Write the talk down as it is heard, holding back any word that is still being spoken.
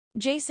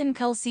Jason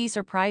Kelce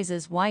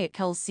surprises Wyatt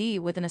Kelce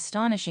with an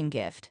astonishing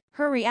gift.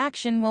 Her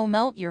reaction will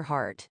melt your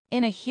heart.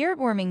 In a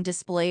heartwarming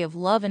display of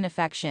love and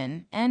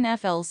affection,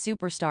 NFL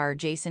superstar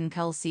Jason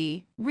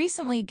Kelce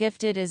recently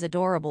gifted his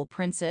adorable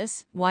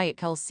princess, Wyatt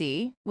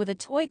Kelce, with a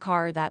toy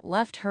car that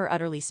left her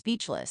utterly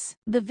speechless.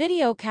 The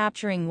video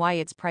capturing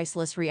Wyatt's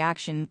priceless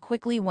reaction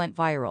quickly went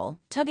viral,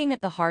 tugging at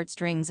the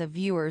heartstrings of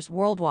viewers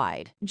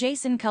worldwide.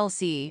 Jason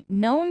Kelce,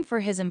 known for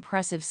his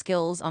impressive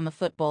skills on the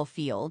football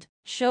field,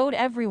 showed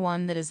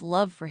everyone that his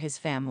love for his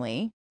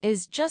family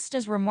is just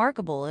as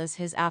remarkable as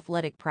his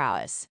athletic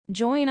prowess.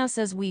 Join us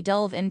as we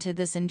delve into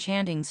this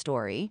enchanting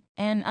story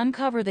and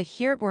uncover the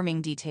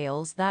heartwarming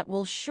details that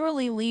will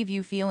surely leave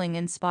you feeling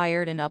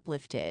inspired and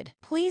uplifted.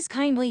 Please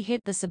kindly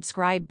hit the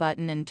subscribe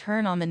button and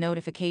turn on the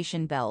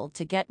notification bell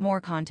to get more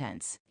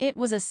contents. It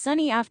was a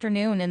sunny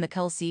afternoon in the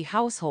Kelce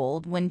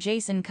household when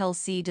Jason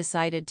Kelce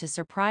decided to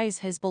surprise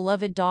his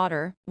beloved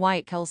daughter,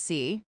 Wyatt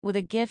Kelce, with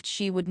a gift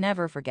she would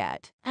never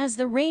forget. As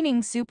the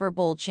reigning Super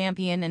Bowl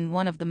champion and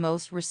one of the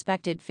most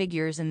respected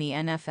figures in the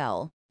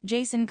NFL,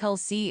 Jason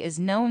Kelce is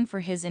known for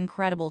his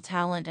incredible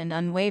talent and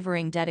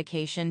unwavering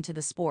dedication to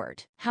the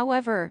sport.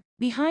 However,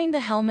 behind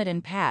the helmet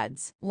and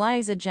pads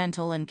lies a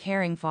gentle and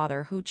caring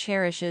father who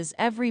cherishes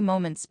every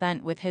moment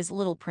spent with his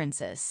little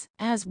princess.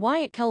 As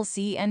Wyatt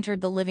Kelce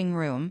entered the living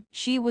room,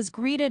 she was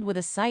greeted with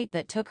a sight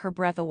that took her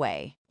breath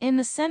away. In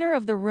the center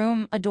of the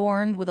room,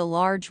 adorned with a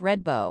large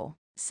red bow,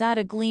 sat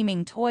a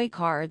gleaming toy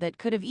car that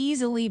could have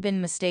easily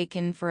been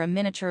mistaken for a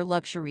miniature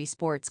luxury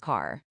sports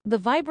car. The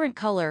vibrant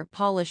color,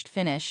 polished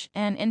finish,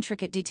 and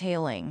intricate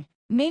detailing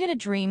made it a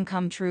dream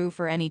come true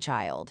for any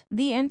child.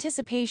 The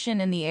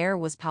anticipation in the air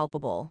was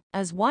palpable,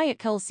 as Wyatt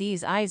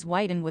Kelce's eyes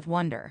widened with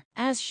wonder.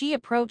 As she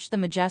approached the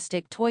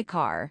majestic toy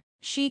car,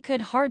 she could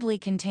hardly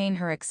contain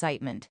her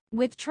excitement.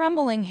 With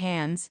trembling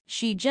hands,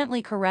 she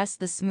gently caressed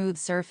the smooth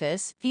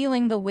surface,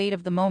 feeling the weight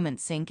of the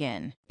moment sink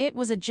in. It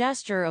was a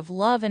gesture of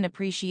love and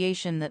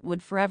appreciation that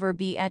would forever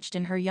be etched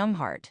in her young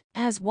heart.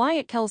 As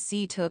Wyatt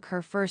Kelce took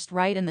her first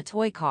ride in the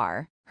toy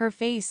car, her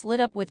face lit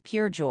up with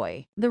pure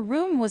joy. The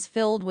room was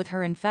filled with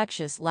her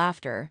infectious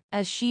laughter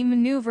as she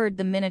maneuvered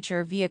the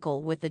miniature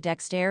vehicle with the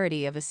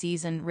dexterity of a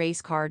seasoned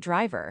race car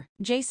driver.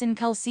 Jason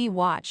Kelce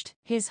watched,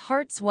 his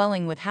heart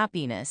swelling with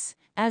happiness,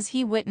 as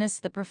he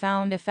witnessed the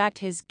profound effect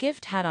his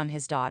gift had on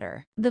his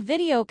daughter. The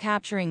video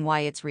capturing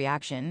Wyatt's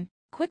reaction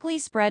quickly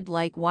spread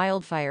like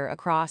wildfire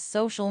across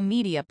social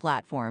media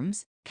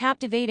platforms,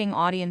 captivating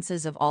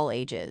audiences of all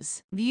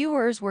ages.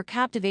 Viewers were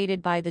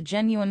captivated by the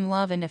genuine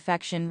love and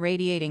affection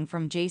radiating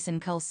from Jason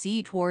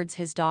Kelce towards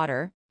his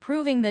daughter,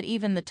 proving that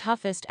even the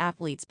toughest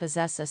athletes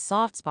possess a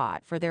soft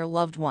spot for their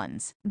loved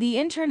ones. The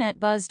internet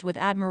buzzed with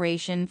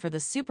admiration for the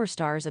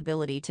superstar's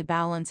ability to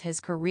balance his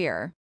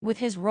career with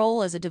his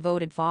role as a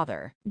devoted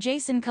father.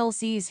 Jason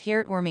Kelce's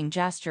heartwarming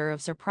gesture of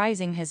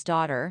surprising his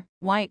daughter,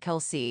 Wyatt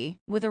Kelce,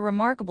 with a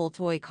remarkable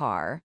toy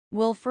car,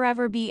 will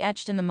forever be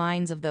etched in the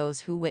minds of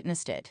those who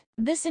witnessed it.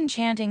 This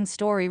enchanting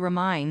story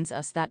reminds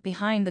us that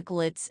behind the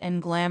glitz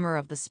and glamour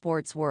of the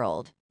sports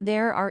world,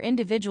 there are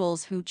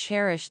individuals who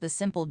cherish the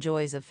simple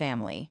joys of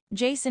family.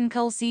 Jason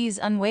Kelce's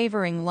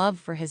unwavering love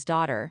for his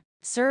daughter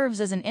serves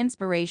as an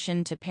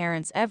inspiration to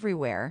parents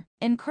everywhere,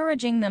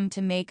 encouraging them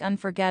to make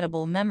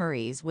unforgettable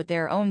memories with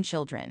their own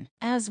children.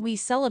 As we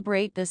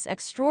celebrate this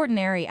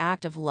extraordinary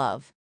act of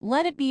love,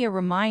 let it be a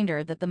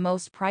reminder that the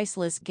most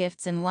priceless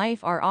gifts in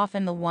life are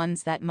often the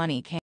ones that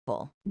money can't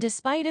buy.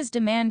 Despite his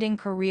demanding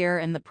career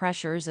and the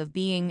pressures of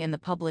being in the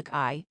public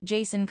eye,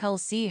 Jason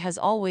Kelce has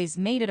always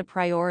made it a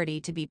priority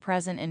to be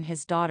present in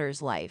his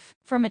daughter's life.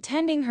 From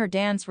attending her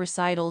dance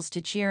recitals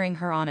to cheering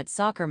her on at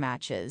soccer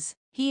matches,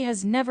 he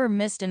has never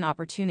missed an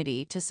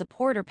opportunity to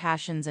support her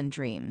passions and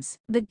dreams.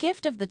 The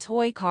gift of the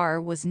toy car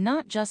was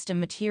not just a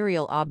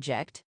material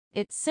object,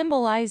 it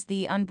symbolized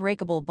the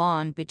unbreakable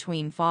bond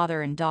between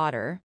father and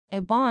daughter,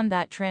 a bond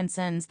that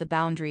transcends the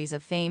boundaries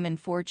of fame and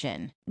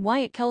fortune.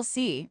 Wyatt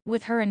Kelce,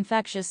 with her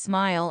infectious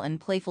smile and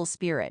playful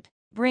spirit,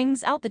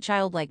 brings out the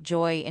childlike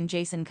joy in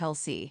Jason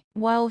Kelce.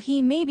 While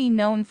he may be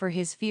known for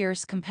his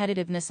fierce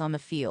competitiveness on the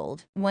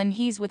field, when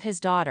he's with his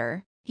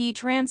daughter, he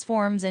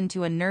transforms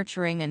into a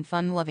nurturing and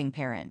fun-loving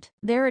parent.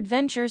 Their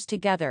adventures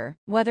together,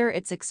 whether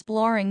it's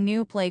exploring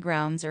new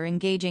playgrounds or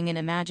engaging in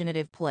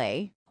imaginative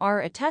play, are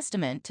a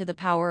testament to the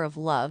power of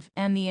love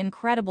and the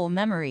incredible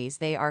memories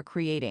they are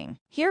creating.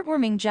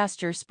 Heartwarming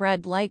gesture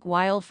spread like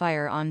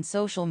wildfire on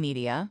social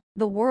media.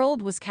 The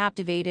world was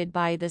captivated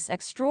by this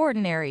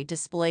extraordinary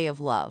display of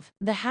love.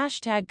 The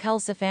hashtag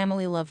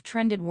 #KelceFamilyLove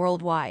trended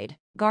worldwide,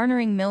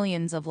 garnering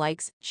millions of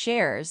likes,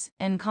 shares,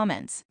 and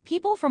comments.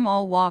 People from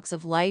all walks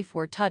of life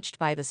were touched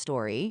by the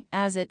story,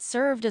 as it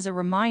served as a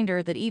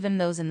reminder that even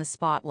those in the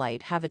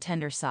spotlight have a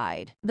tender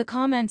side. The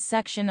comments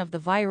section of the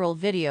viral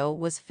video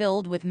was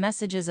filled with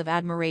messages of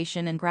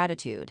admiration and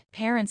gratitude.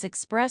 Parents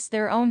expressed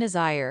their own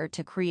desire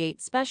to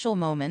create special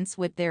moments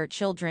with their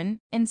children,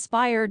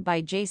 inspired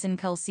by Jason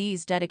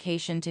Kelce's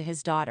dedication to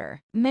his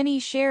daughter. Many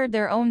shared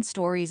their own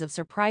stories of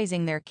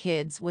surprising their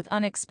kids with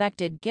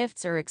unexpected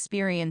gifts or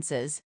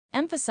experiences,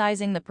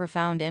 emphasizing the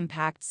profound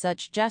impact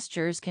such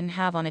gestures can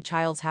have on a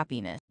child's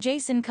happiness.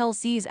 Jason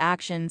Kelce's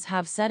actions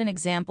have set an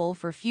example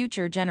for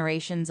future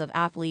generations of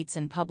athletes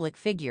and public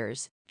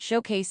figures,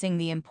 showcasing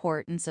the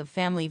importance of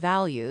family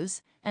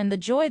values and the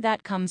joy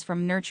that comes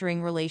from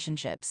nurturing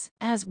relationships.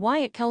 As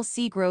Wyatt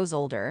Kelce grows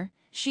older,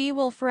 she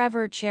will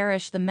forever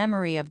cherish the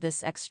memory of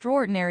this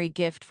extraordinary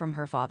gift from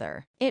her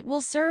father. It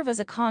will serve as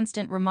a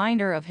constant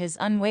reminder of his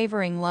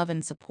unwavering love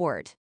and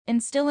support,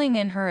 instilling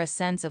in her a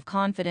sense of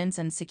confidence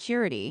and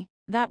security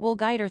that will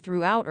guide her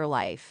throughout her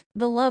life.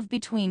 The love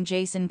between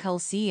Jason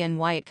Kelce and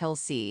Wyatt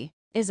Kelce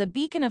is a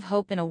beacon of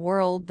hope in a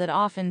world that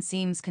often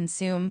seems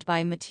consumed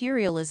by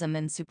materialism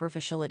and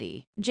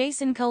superficiality.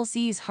 Jason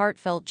Kelce's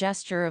heartfelt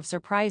gesture of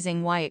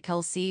surprising Wyatt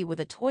Kelce with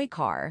a toy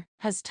car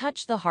has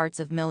touched the hearts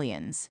of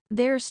millions.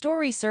 Their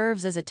story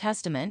serves as a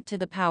testament to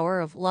the power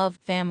of love,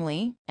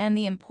 family, and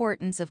the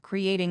importance of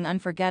creating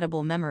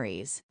unforgettable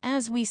memories.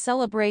 As we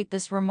celebrate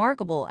this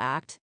remarkable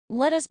act,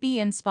 let us be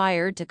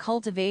inspired to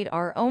cultivate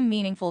our own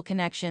meaningful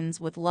connections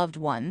with loved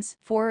ones,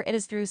 for it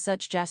is through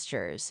such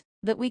gestures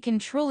that we can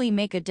truly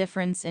make a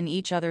difference in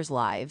each other's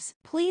lives.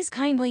 Please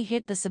kindly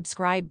hit the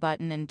subscribe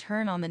button and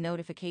turn on the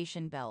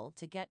notification bell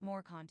to get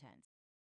more content.